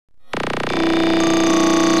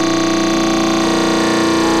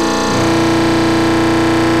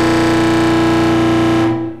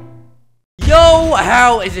Yo,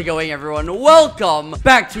 how is it going, everyone? Welcome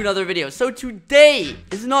back to another video. So today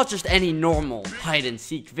is not just any normal hide and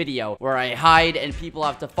seek video where I hide and people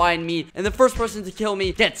have to find me and the first person to kill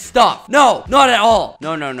me gets stuff. No, not at all.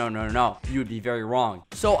 No. You would be very wrong.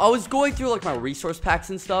 So I was going through like my resource packs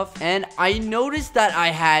and stuff, and I noticed that I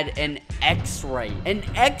had an Xray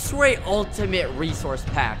ultimate resource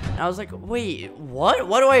pack. And I was like, wait, what?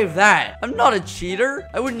 Why do I have that? I'm not a cheater.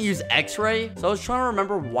 I wouldn't use Xray. So I was trying to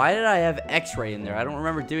remember, why did I have Xray in there? I don't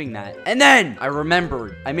remember doing that. And then I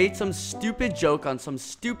remembered I made some stupid joke on some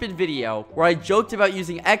stupid video where I joked about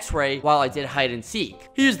using Xray while I did hide and seek.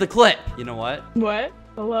 Here's the clip. You know what? What?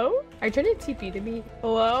 Hello? Are you trying to TP to me?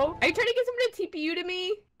 Hello? Are you trying to get someone to TP you to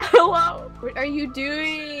me? Hello? What are you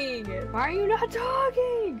doing? Why are you not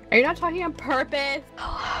talking? Are you not talking on purpose?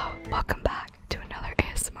 Hello? Welcome back to another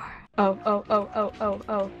ASMR. Oh,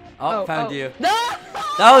 found you. No!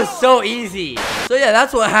 That was so easy. So yeah,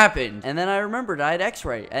 that's what happened. And then I remembered I had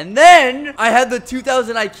Xray. And then I had the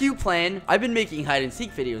 2000 IQ plan. I've been making hide and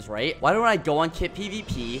seek videos, right? Why don't I go on Kit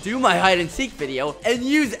PvP, do my hide and seek video, and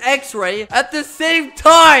use Xray at the same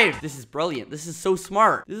time? This is brilliant. This is so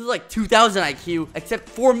smart. This is like 2000 IQ, except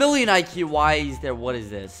 4 million IQ. Why is there? What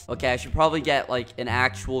is this? Okay, I should probably get like an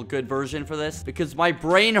actual good version for this because my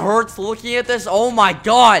brain hurts looking at this. Oh my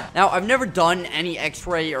god. Now, I've never done any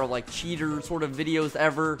Xray or like cheater sort of videos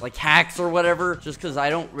ever, like hacks or whatever, just because I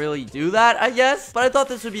don't really do that, I guess. But I thought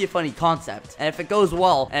this would be a funny concept, and if it goes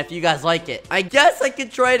well, and if you guys like it, I guess I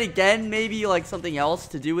could try it again. Maybe like something else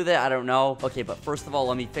to do with it. I don't know. Okay, but first of all,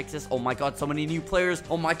 let me fix this. Oh my god, so many new players.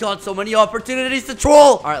 Oh my god, so many opportunities to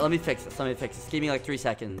troll. All right, let me fix this. Give me like 3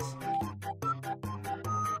 seconds.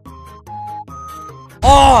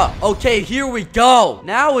 Oh, okay, here we go.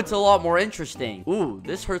 Now it's a lot more interesting. Ooh,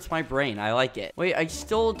 this hurts my brain. I like it. Wait, I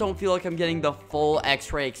still don't feel like I'm getting the full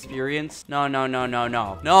Xray experience. No,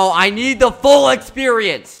 I need the full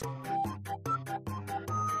experience.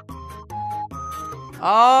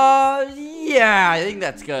 Yeah, I think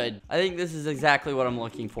that's good. I think this is exactly what I'm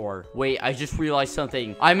looking for. Wait, I just realized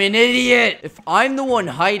something. I'm an idiot. If I'm the one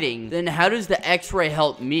hiding, then how does the Xray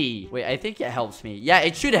help me? Wait, I think it helps me. Yeah,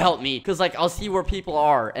 it should help me, because like I'll see where people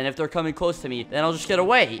are, and if they're coming close to me, then I'll just get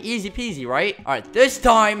away. Easy peasy, right? All right, this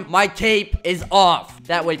time my cape is off.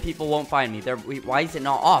 That way people won't find me. Wait, why is it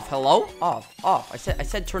not off? Hello? Off. I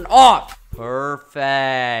said turn off.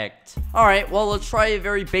 Perfect. All right, well, let's try a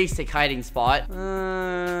very basic hiding spot.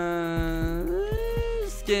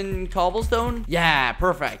 Skin cobblestone. Yeah,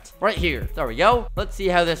 perfect. Right here. There we go. Let's see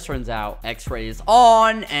how this turns out. Xray is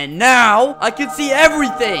on, and now I can see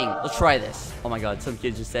everything. Let's try this. Oh my god, some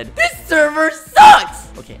kid just said, this server sucks.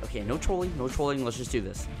 Okay, no trolling. Let's just do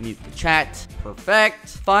this. Mute the chat. Perfect.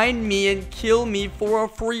 Find me and kill me for a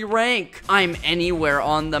free rank. I'm anywhere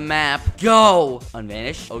on the map. Go.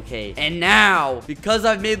 Unvanish. Okay, and now, because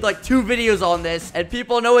I've made like 2 videos on this, and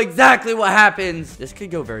people know exactly what happens, this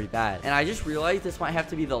could go very bad. And I just realized this might have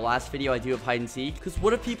to be the last video I do of hide and seek, because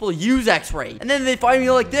what if people use Xray and then they find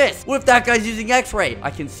me like this? What if that guy's using Xray?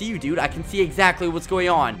 I can see you, dude. I can see exactly what's going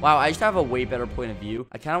on. Wow, I just have a way better point of view.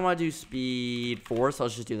 I kind of want to do speed 4, so I'll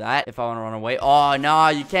just do that if I want to run away. Oh no,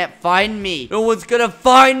 you can't find me. No one's gonna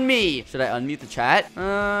find me. Should I unmute the chat?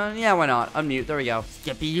 Yeah, why not? Unmute. There we go.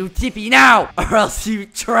 Skeppy, you TP now, or else you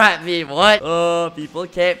trap me. What? People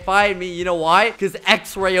can't find me. You know why? Because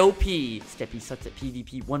Xray OP. Skeppy sucks at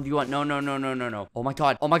PvP 1v1. No. Oh my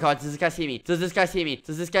god. Does this guy see me?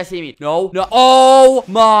 No. Oh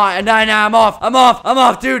my. No, I'm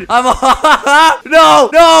off, dude. I'm off. No.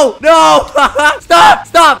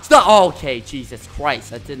 Stop. Okay, Jesus Christ.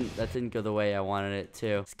 That didn't go the way I wanted it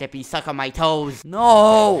to. Skeppy, suck on my toes.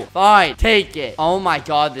 No. Fine. Take it. Oh my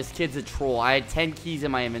god, this kid's a troll. I had 10 keys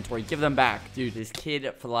in my inventory. Give them back. Dude, this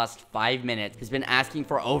kid for the last 5 minutes has been asking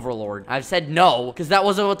for Overlord. I've said no, because that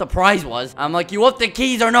wasn't what the prize was. I'm like, you want the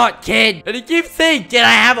keys or not, kid? And he keeps saying, can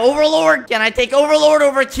I have Overlord? Can I take Overlord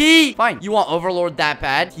over key? Fine. You want Overlord that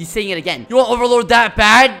bad? He's saying it again. You want Overlord that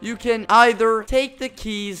bad? You can either take the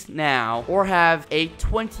keys now or have a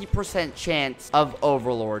 20% chance of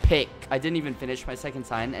Overlord. Pick. I didn't even finish my second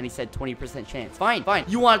sign, and he said 20% chance. Fine.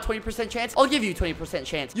 You want a 20% chance? I'll give you a 20%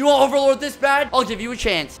 chance. You want Overlord this bad? I'll give you a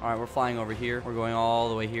chance. All right, we're flying over here. We're going all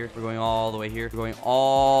the way here. We're going all the way here. We're going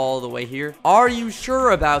all the way here. Are you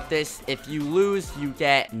sure about this? If you lose, you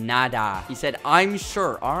get nada. He said, I'm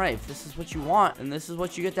sure. All right, if this is what you want, then this is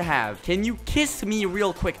what you get to have. Can you kiss me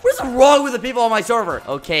real quick? What's wrong with the people on my server?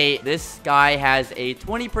 Okay, this guy has a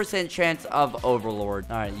 20% chance of Overlord.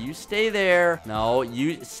 All right, you stay there. No,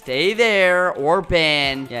 you stay there. there or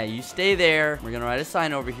ban. Yeah, you stay there. We're gonna write a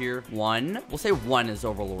sign over here. 1. We'll say 1 is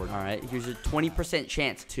Overlord. All right, here's a 20%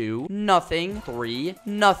 chance. 2, nothing. 3,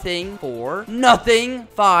 nothing. 4, nothing.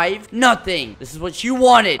 5, nothing. This is what you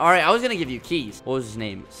wanted. All right, I was gonna give you keys. What was his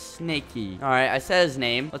name? Snaky. All right, I said his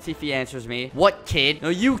name. Let's see if he answers me. What kid? No,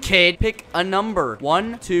 you kid. Pick a number.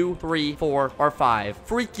 1, 2, 3, 4, or 5.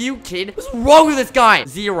 Freak you, kid. What's wrong with this guy?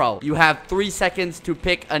 0. You have 3 seconds to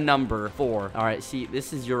pick a number. 4. All right, see,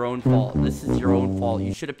 this is your own fault. This is your own fault.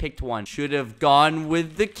 You should have picked 1. Should have gone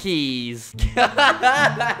with the keys. Look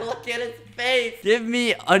at his face. Give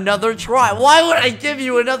me another try. Why would I give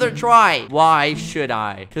you another try? Why should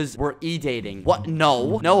I? Because we're e-dating. What?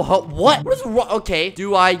 No. No. What? What is wrong? Okay.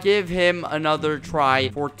 Do I give him another try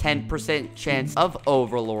for 10% chance of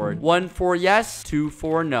Overlord? 1 for yes, 2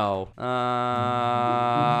 for no.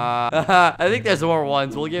 I think there's more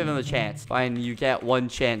ones. We'll give him a chance. Fine, you get 1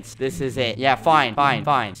 chance. This is it. Yeah, fine, fine,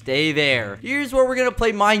 fine. Stay there. Here's where we're gonna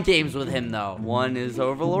play mind games with him, though. 1 is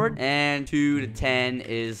Overlord, and 2 to 10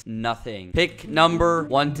 is nothing. Pick number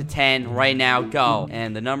 1 to 10 right now. Go.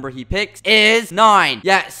 And the number he picks is 9.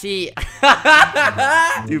 Yeah, see.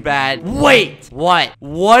 Too bad. Wait. What?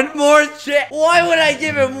 1 more chance? Why would I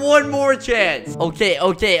give him 1 more chance? Okay,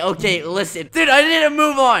 okay, okay. Listen. Dude, I need to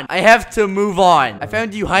move on. I have to move on. I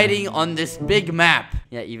found you hiding on this big map.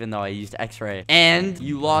 Yeah, even though I used Xray. And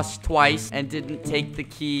you lost twice and didn't take the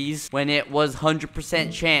keys when it was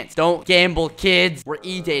 100% chance. Don't gamble, kids. We're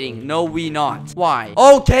e-dating. No, we not. Why?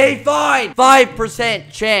 Okay, fine.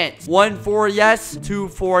 5% chance. 1 for yes, 2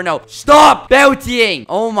 for no. Stop bountying.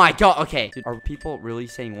 Oh my god. Okay. Dude, are people really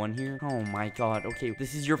saying 1 here? Oh my god. Okay,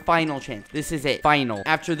 this is your final chance. This is it. Final.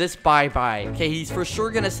 After this, bye-bye. Okay, he's for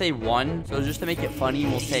sure gonna say 1. So just to make it funny,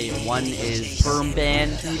 we'll say 1 is perm ban.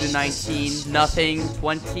 2 to 19, nothing.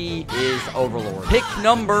 20 is Overlord. Pick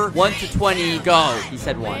number 1 to 20. Go. He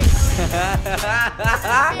said 1.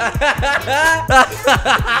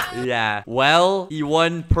 Yeah. Well, he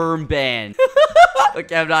won perm ban.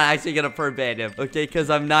 Okay, I'm not actually gonna perm ban him. Okay, because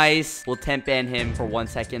I'm nice. We'll temp ban him for 1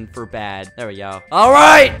 second for bad. There we go. All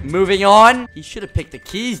right, moving on. He should have picked the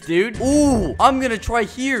keys, dude. Ooh, I'm gonna try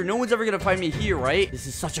here. No one's ever gonna find me here, right? This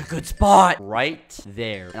is such a good spot. Right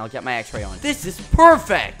there. And I'll get my Xray on. This is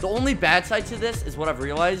perfect. The only bad side to this is what I've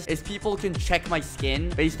realized is people can check my skin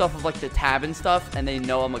based off of like the tab and stuff, and they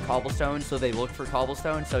know I'm a cobblestone, so they look for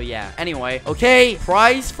cobblestone. So yeah. Anyway, okay.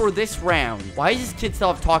 Prize for this round. Why does this kid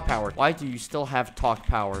still have talk power? Why do you still have talk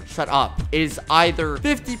power? Shut up. Is either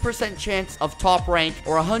 50% chance of top rank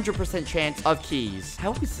or 100% chance of keys.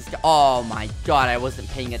 How is this guy? Oh my god, I wasn't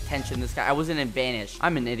paying attention. This guy, I wasn't in Vanish.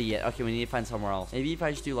 I'm an idiot. Okay, we need to find somewhere else. Maybe if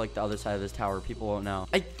I just do like the other side of this tower, people won't know.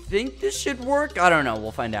 I think this should work. I don't know.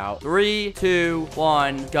 We'll find out. 3, 2,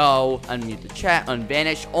 1, go. Unmute the chat.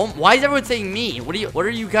 Unvanish. Oh, why is everyone saying me? What are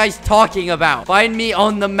you guys talking about? Find me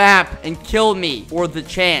on the map and kill me for the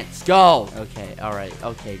chance. Go. Okay, all right.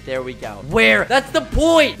 Okay, there we go. Where? That's the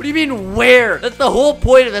point. What do you mean where? That's the whole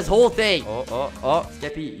point of this whole thing. Oh.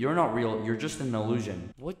 Skeppy, you're not real. You're just an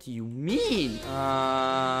illusion. What do you mean?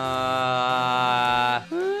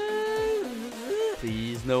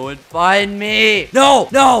 Please, no one find me. No,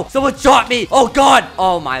 no, someone shot me. Oh, God.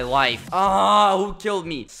 Oh, my life. Who killed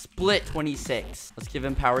me? Split 26. Let's give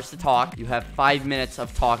him powers to talk. You have 5 minutes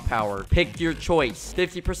of talk power. Pick your choice.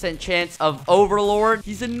 50% chance of Overlord.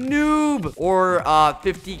 He's a noob. Or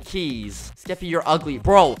 50 keys. Skeppy, you're ugly.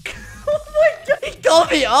 Bro. Oh my god, he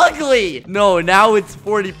called me ugly. No, now it's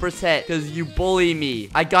 40% because you bully me.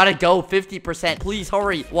 I gotta go 50%. Please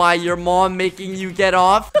hurry. Why, your mom making you get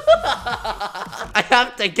off? I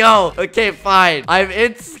have to go. Okay, fine. I'm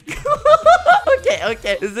in school.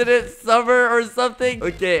 Okay. Isn't it summer or something?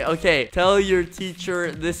 Okay. Tell your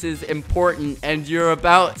teacher this is important and you're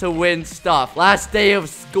about to win stuff. Last day of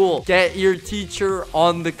school. Get your teacher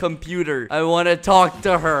on the computer. I want to talk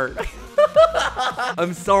to her.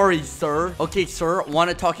 I'm sorry, sir. Okay, sir. Want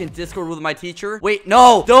to talk in Discord with my teacher? Wait,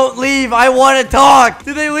 no. Don't leave. I want to talk.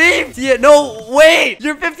 Did they leave? Yeah, no, wait.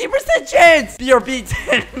 You're 50% chance. BRB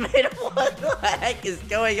 10. What the heck is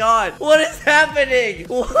going on? What is happening?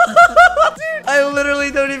 Dude, I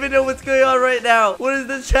literally don't even know what's going on right now. What is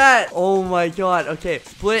the chat? Oh my god. Okay,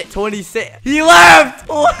 split 26. He left.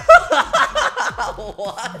 What?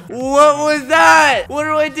 What was that? What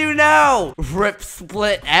do I do now? Rip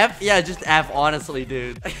split F? Yeah, just F, honestly,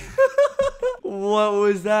 dude. What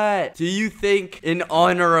was that? Do you think in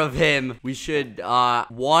honor of him, we should,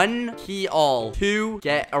 1, key all, 2,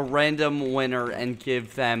 get a random winner and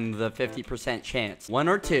give them the 50% chance? 1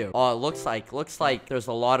 or 2? Oh, it looks like there's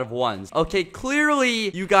a lot of 1s. Okay, clearly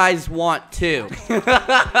you guys want 2.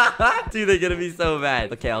 Dude, they're gonna be so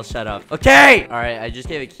bad. Okay, I'll shut up. Okay! Alright, I just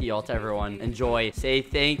gave a key all to everyone. Enjoy. Say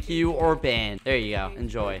thank you or ban. There you go.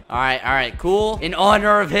 Enjoy. Alright, cool. In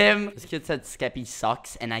honor of him, this kid said Skeppy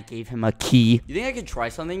sucks, and I gave him a key. You think I could try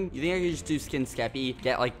something? You think I could just do skin Skeppy,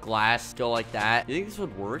 get like glass, go like that? You think this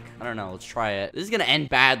would work? I don't know. Let's try it. This is gonna end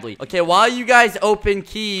badly. Okay, while you guys open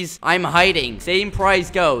keys, I'm hiding. Same prize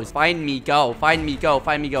goes. Find me, go. Find me, go.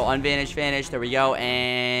 Find me, go. Unvanish, vanish. There we go.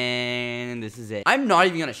 And this is it. I'm not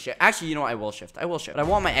even gonna shift. Actually, you know what? I will shift. I will shift. But I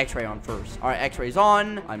want my X-ray on first. All right, X-ray's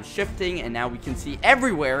on. I'm shifting, and now we can see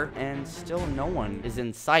everywhere, and still no one is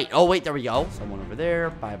in sight. Oh, wait, there we go. Someone over there.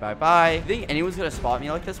 Bye, bye, bye. You think anyone's gonna spot me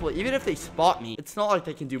like this? Well, even if they spot me, it's not like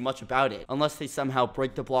they can do much about it. Unless they somehow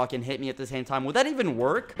break the block and hit me at the same time. Would that even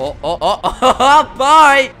work? Oh,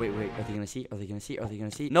 bye! Wait, are they gonna see? Are they gonna see? Are they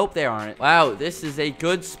gonna see? Nope, they aren't. Wow, this is a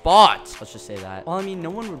good spot. Let's just say that. Well, I mean, no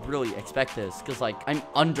one would really expect this, because, like, I'm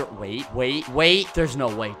under... Wait. There's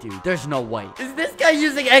no way, dude. There's no way. Is this guy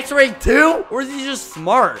using X-ray too? Or is he just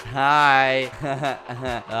smart? Hi.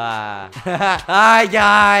 Hi,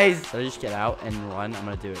 guys. Should I just get out and run? I'm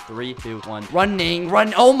gonna do it. 3, 2, 1. Running.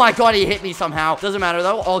 Run. Oh my god, he hit me somehow. Doesn't matter,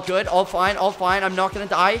 though. All good. All fine. All fine. I'm not gonna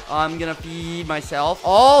die. I'm gonna feed myself.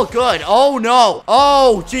 All good. Oh, no.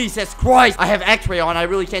 Oh, Jesus Christ. I have X-ray on. I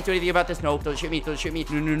really can't do anything about this. No, don't shoot me. Don't shoot me.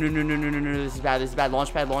 No. This is bad. This is bad.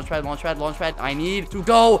 Launch pad. I need to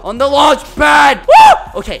go on the launch pad.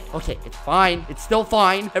 Woo! Okay. It's fine. It's still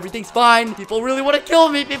fine. Everything's fine. People really want to kill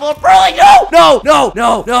me. People are probably... No.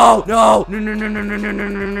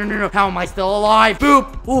 How am I still alive?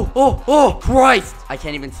 Boop. Oh, Christ. I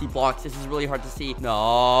can't even see blocks. This is really hard to see.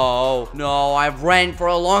 No. I've ran for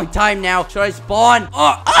a long time now. Should I spawn?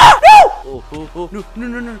 No.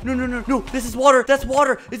 This is water. That's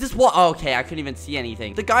water. Is this water? Oh, okay, I couldn't even see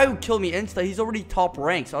anything. The guy who killed me insta, he's already top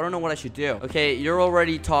rank, so I don't know what I should do. Okay, you're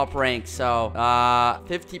already top rank, so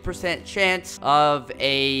 50% chance of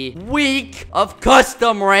a week of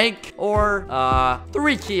custom rank or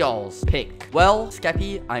 3 kills. Pick. Well,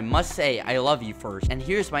 Skeppy, I must say I love you first, and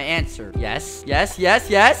here's my answer. Yes.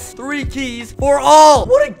 3 keys for all.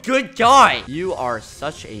 What a good guy. You are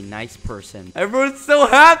such a nice person. Everyone's so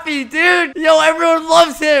happy, dude. Yo, everyone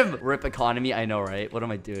loves him. Rip economy. I know, right? What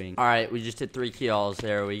am I doing? All right, we just did 3 kills.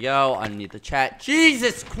 There we go. Underneath the chat.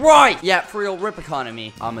 Jesus Christ. Yeah, for real, rip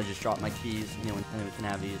economy. I'm gonna just drop my keys. Anyone can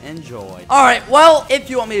have these. Enjoy. All right, well, if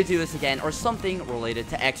you want me to do this again or something related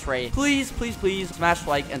to X-Ray, please smash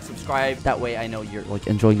like and subscribe. That way I know you're like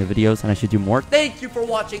enjoying the videos and I should do more. Thank you for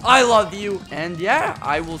watching. I love you. And yeah,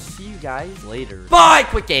 I will see you guys later. Bye.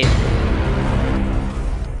 Quick game.